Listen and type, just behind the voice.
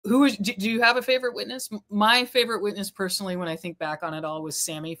do you have a favorite witness? My favorite witness personally, when I think back on it all, was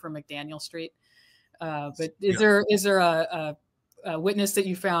Sammy from McDaniel Street. But is there a witness that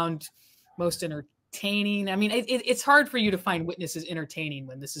you found most entertaining? I mean, it's hard for you to find witnesses entertaining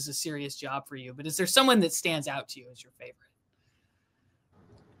when this is a serious job for you, but is there someone that stands out to you as your favorite?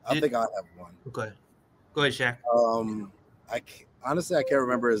 I think I have one. Okay. Go ahead, Shaq. Honestly, I can't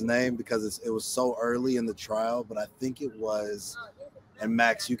remember his name because it was so early in the trial, but I think it was, and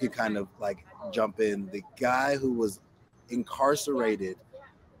Max, you could kind of like jump in, the guy who was incarcerated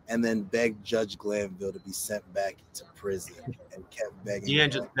and then begged Judge Glanville to be sent back to prison and kept begging.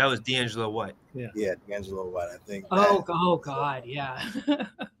 That was D'Angelo White. Yeah, D'Angelo White, I think. Oh God, yeah.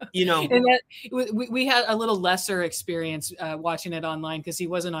 You know, and that we had a little lesser experience watching it online because he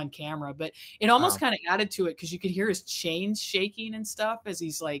wasn't on camera, but it almost kind of added to it because you could hear his chains shaking and stuff as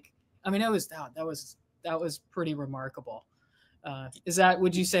he's like, I mean, that was pretty remarkable.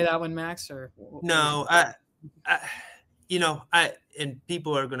 Would you say that one, Max, or no? And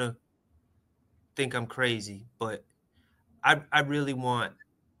people are gonna think I'm crazy, but I really want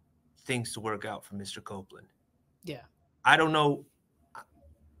things to work out for Mr. Copeland. Yeah. I don't know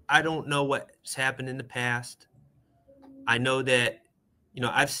what's happened in the past. I know that,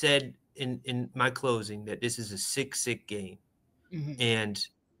 I've said in my closing that this is a sick game. Mm-hmm. And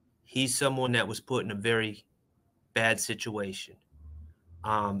he's someone that was put in a very bad situation.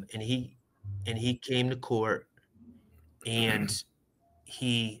 And he came to court and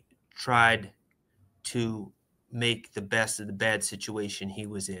he tried to make the best of the bad situation he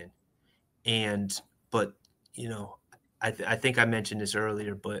was in. But I think I mentioned this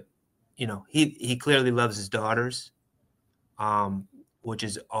earlier, but he clearly loves his daughters, which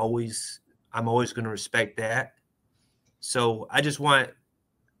is I'm always going to respect that. So I just want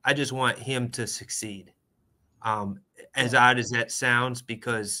him to succeed. As odd as that sounds,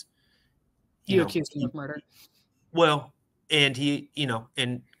 because you accused him of murder. Well, and he,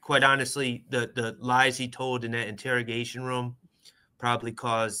 and quite honestly, the lies he told in that interrogation room probably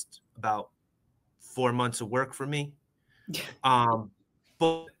caused about 4 months of work for me.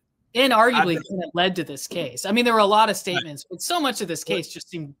 But inarguably kind of led to this case. I mean, there were a lot of statements, but so much of this case just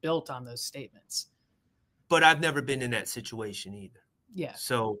seemed built on those statements. But I've never been in that situation either. Yeah.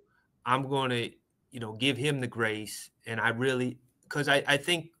 So I'm going to, give him the grace. And because I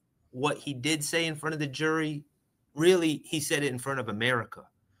think what he did say in front of the jury, really, he said it in front of America,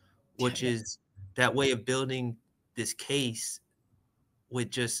 which is that way of building this case with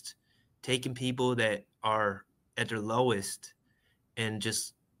just taking people that are at their lowest and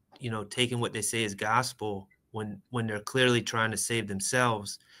just, taking what they say as gospel when they're clearly trying to save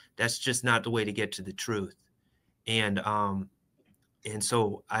themselves. That's just not the way to get to the truth. And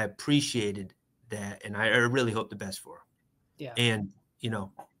so I appreciated that, and I really hope the best for him. Yeah. And,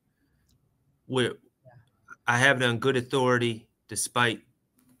 I have it on good authority, despite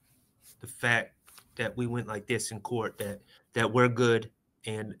the fact that we went like this in court, that we're good,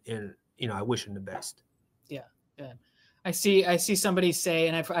 and I wish him the best. Yeah. Yeah. I see somebody say,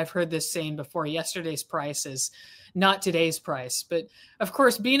 and I've heard this saying before, yesterday's price is not today's price. But of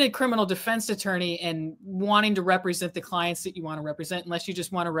course, being a criminal defense attorney and wanting to represent the clients that you want to represent, unless you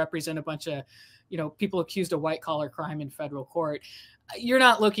just want to represent a bunch of, people accused of white collar crime in federal court, you're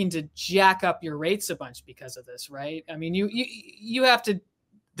not looking to jack up your rates a bunch because of this, right? I mean, you have to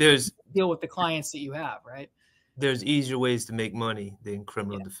deal with the clients that you have, right? There's easier ways to make money than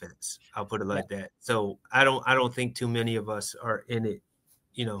criminal defense. I'll put it like that. So I don't think too many of us are in it,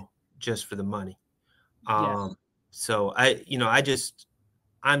 just for the money. So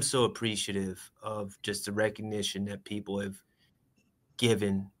I'm so appreciative of just the recognition that people have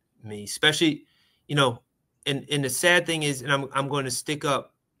given me, especially, and the sad thing is, and I'm going to stick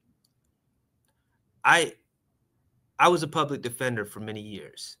up. I was a public defender for many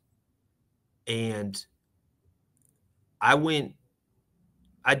years, and I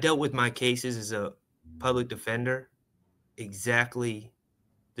dealt with my cases as a public defender exactly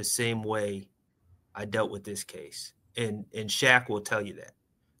the same way I dealt with this case. And Shaq will tell you that,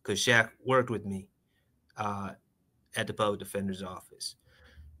 because Shaq worked with me at the public defender's office.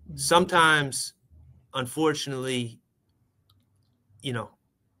 Mm-hmm. Sometimes, unfortunately,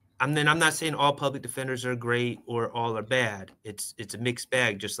 I'm not saying all public defenders are great or all are bad. It's a mixed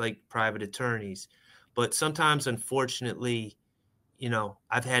bag, just like private attorneys. But sometimes, unfortunately,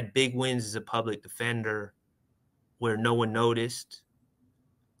 I've had big wins as a public defender where no one noticed.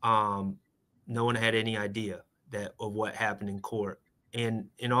 No one had any idea of what happened in court. And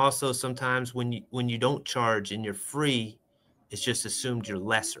also sometimes when you don't charge and you're free, it's just assumed you're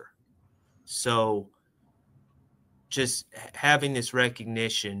lesser. So, just having this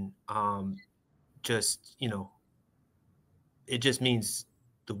recognition, just, it just means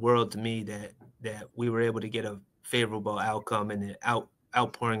the world to me that we were able to get a favorable outcome, and the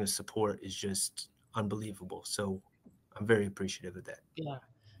outpouring of support is just unbelievable. So I'm very appreciative of that. Yeah.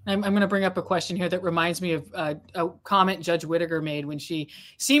 I'm going to bring up a question here that reminds me of a comment Judge Whittaker made when she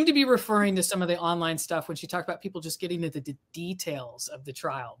seemed to be referring to some of the online stuff when she talked about people just getting into the details of the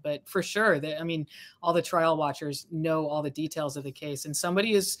trial. But for sure, I mean, all the trial watchers know all the details of the case. And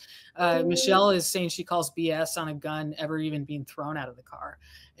somebody is, Michelle is saying she calls BS on a gun ever even being thrown out of the car.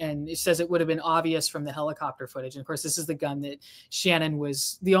 And it says it would have been obvious from the helicopter footage. And of course, this is the gun that Shannon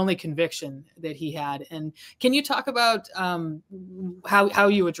was the only conviction that he had. And can you talk about how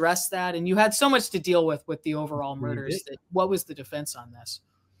you address that? And you had so much to deal with the overall murders. What was the defense on this?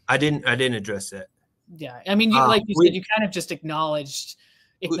 I didn't address that. Yeah, I mean, like you said, you kind of just acknowledged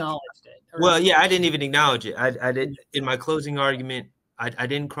it. Well, yeah, I didn't even acknowledge it. I did in my closing argument. I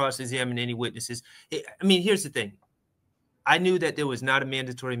didn't cross-examine any witnesses. I mean, here's the thing. I knew that there was not a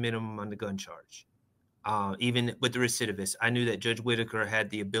mandatory minimum on the gun charge. Even with the recidivist, I knew that Judge Whittaker had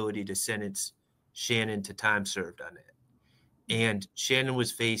the ability to sentence Shannon to time served on it. And Shannon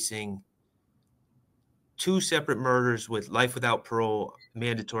was facing 2 separate murders with life without parole,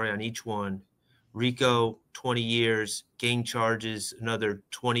 mandatory on each one. RICO, 20 years, gang charges, another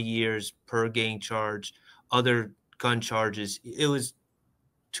 20 years per gang charge, other gun charges. It was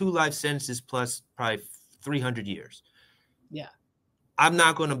 2 life sentences plus probably 300 years. Yeah. I'm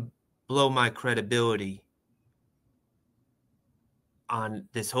not going to blow my credibility on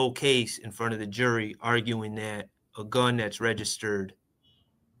this whole case in front of the jury, arguing that a gun that's registered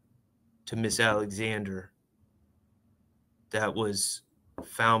to Miss Alexander that was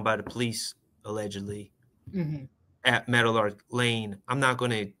found by the police allegedly at Meadowlark Lane, I'm not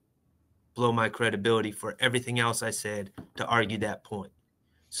going to blow my credibility for everything else I said to argue that point.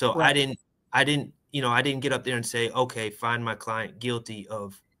 So right. I didn't get up there and say, okay, find my client guilty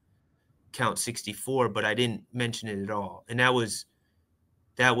of count 64, but I didn't mention it at all. And that was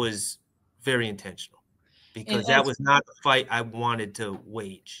very intentional, because that was not a fight I wanted to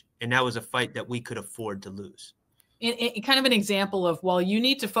wage. And that was a fight that we could afford to lose. Kind of an example of, well, you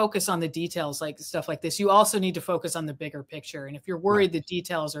need to focus on the details, like stuff like this. You also need to focus on the bigger picture. And if you're worried the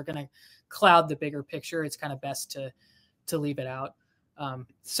details are going to cloud the bigger picture, it's kind of best to leave it out.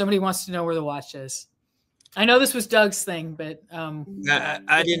 Somebody wants to know where the watch is. I know this was Doug's thing, but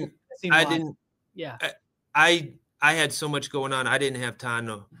I didn't. Yeah, I had so much going on. I didn't have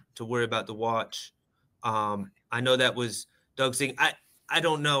time to worry about the watch. I know that was Doug's thing. I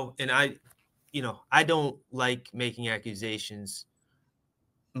don't know, and I don't like making accusations.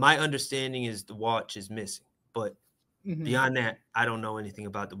 My understanding is the watch is missing, but beyond that, I don't know anything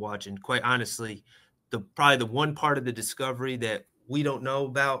about the watch. And quite honestly, probably the one part of the discovery that we don't know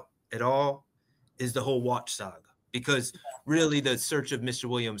about at all is the whole watch saga, because really the search of Mr.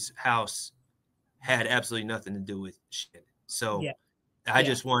 Williams' house had absolutely nothing to do with Shannon. So I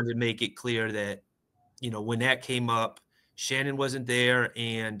just wanted to make it clear that, when that came up, Shannon wasn't there,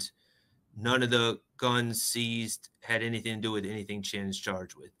 and none of the guns seized had anything to do with anything Shannon's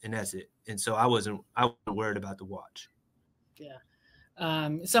charged with, and that's it. And so I wasn't worried about the watch. Yeah.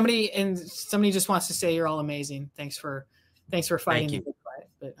 Somebody just wants to say you're all amazing. Thanks for fighting the good fight.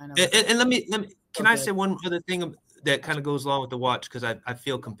 But I know and let me can I say one other thing that kind of goes along with the watch, because I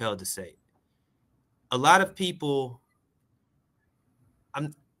feel compelled to say it. A lot of people,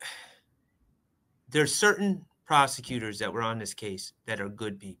 there's certain prosecutors that were on this case that are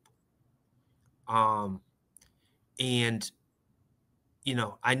good people. And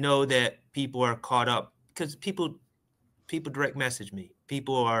I know that people are caught up because people direct message me.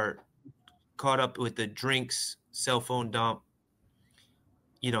 People are caught up with the drinks, cell phone dump,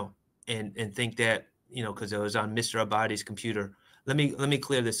 and think that, because it was on Mr. Abadi's computer. Let me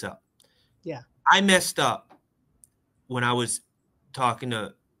clear this up. Yeah. I messed up when I was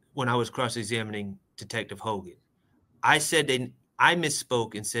cross-examining Detective Hogan. I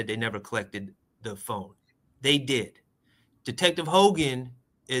misspoke and said they never collected the phone. They did. Detective Hogan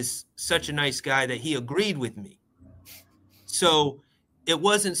is such a nice guy that he agreed with me. So it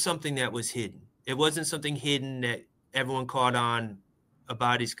wasn't something that was hidden. It wasn't something hidden that everyone caught on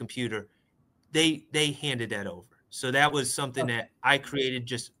Abadi's computer. They handed that over. So that was something that I created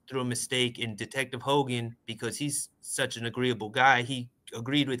just through a mistake. And Detective Hogan, because he's such an agreeable guy, he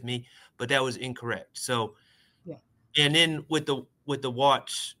agreed with me, but that was incorrect. So, and then with the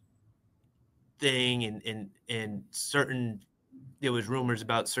watch thing and there was rumors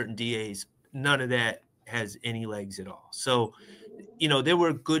about certain DAs, none of that has any legs at all. So, there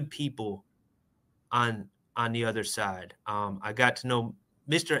were good people on on the other side. I got to know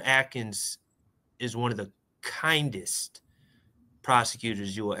Mr. Atkins is one of the kindest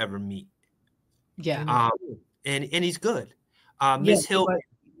prosecutors you will ever meet. Yeah. And he's good. Miss Hilton,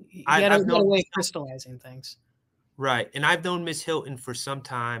 had a way of crystallizing things. Right. And I've known Miss Hilton for some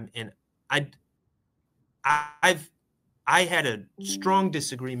time, and I had a strong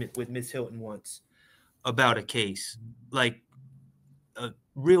disagreement with Miss Hilton once about a case, like a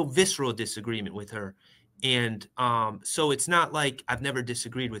real visceral disagreement with her. And so it's not like I've never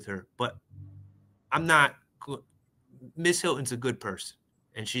disagreed with her, but Miss Hilton's a good person,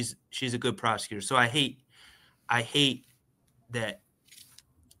 and she's a good prosecutor. So I hate that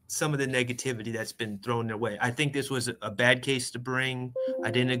some of the negativity that's been thrown their way. I think this was a bad case to bring. I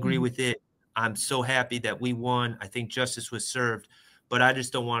didn't agree with it. I'm so happy that we won. I think justice was served, but I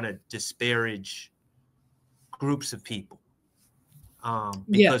just don't want to disparage groups of people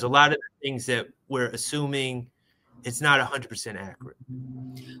because a lot of the things that we're assuming, it's not 100% accurate.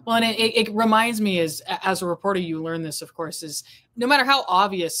 Well, and it reminds me, as a reporter, you learn this, of course, is no matter how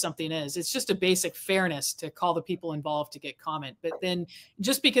obvious something is, it's just a basic fairness to call the people involved to get comment. But then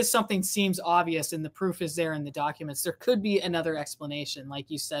just because something seems obvious and the proof is there in the documents, there could be another explanation, like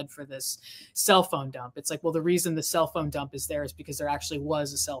you said, for this cell phone dump. It's like, well, the reason the cell phone dump is there is because there actually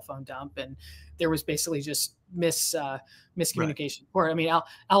was a cell phone dump, and there was basically just miscommunication. Right. Or, I mean,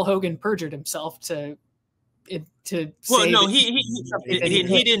 Al Hogan perjured himself to well, no, he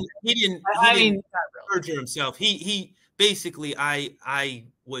didn't perjure himself. He basically, I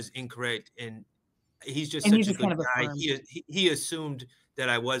was incorrect, and he's just such a good guy. He assumed that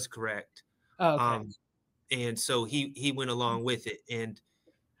I was correct. Oh, okay. And so he went along with it, and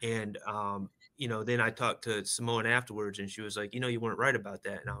you know, then I talked to Simone afterwards, and she was like, you know, you weren't right about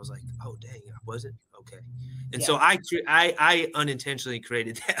that, and I was like, oh dang, I wasn't. Okay. And so I unintentionally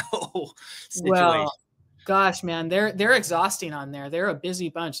created that whole situation. Well, gosh, man, they're exhausting on there. They're a busy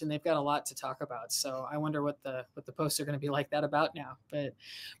bunch, and they've got a lot to talk about. So I wonder what the posts are going to be like that about now.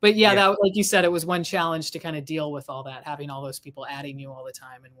 But yeah, that, like you said, it was one challenge to kind of deal with all that, having all those people adding you all the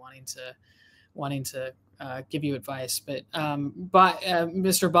time and wanting to give you advice. But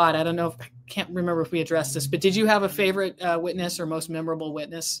Mr. Bott, I don't know, I can't remember if we addressed this, but did you have a favorite witness or most memorable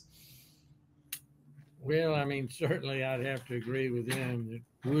witness? Well, I mean, certainly I'd have to agree with him that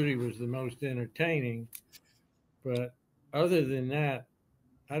Woody was the most entertaining. But other than that,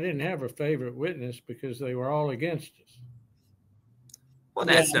 I didn't have a favorite witness because they were all against us. Well,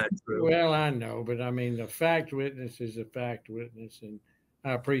 that's not true. Well, I know, but I mean, the fact witness is a fact witness, and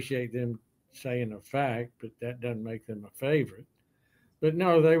I appreciate them saying a fact, but that doesn't make them a favorite. But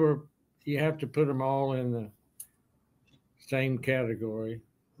no, you have to put them all in the same category,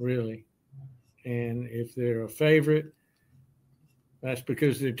 really. And if they're a favorite, that's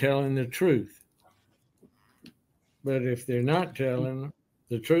because they're telling the truth. But if they're not telling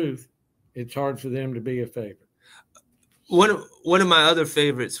the truth, it's hard for them to be a favorite. One of my other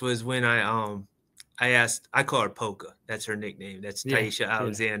favorites was when I asked, I call her Polka. That's her nickname. That's Taisha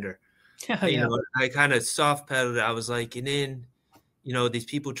Alexander. You know, I kind of soft pedaled it. I was like, and then, you know, these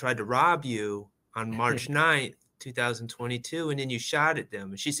people tried to rob you on March 9th, 2022, and then you shot at them.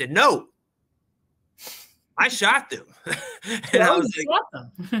 And she said, no, I shot them. And I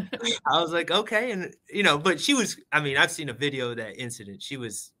was like, okay. And, you know, but she was, I mean, I've seen a video of that incident. She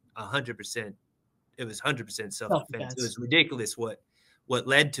was 100%. It was 100% self-defense. It was ridiculous what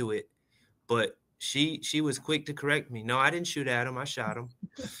led to it. But she was quick to correct me. No, I didn't shoot at him. I shot him.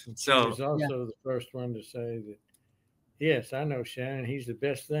 So she was also the first one to say that, yes, I know Shannon. He's the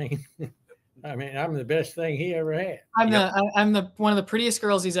best thing. I mean, I'm the best thing he ever had. I'm one of the prettiest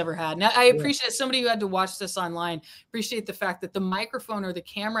girls he's ever had. Now, I appreciate somebody who had to watch this online. Appreciate the fact that the microphone or the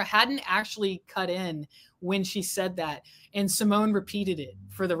camera hadn't actually cut in when she said that, and Simone repeated it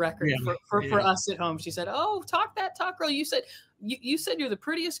for the record for us at home. She said, "Oh, talk, girl. You said you're the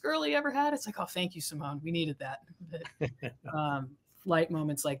prettiest girl he ever had." It's like, oh, thank you, Simone. We needed that. But, light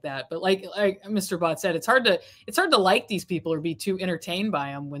moments like that. But like Mr. Bott said, it's hard to like these people or be too entertained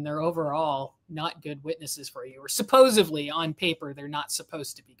by them when they're overall not good witnesses for you, or supposedly on paper they're not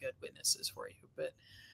supposed to be good witnesses for you. But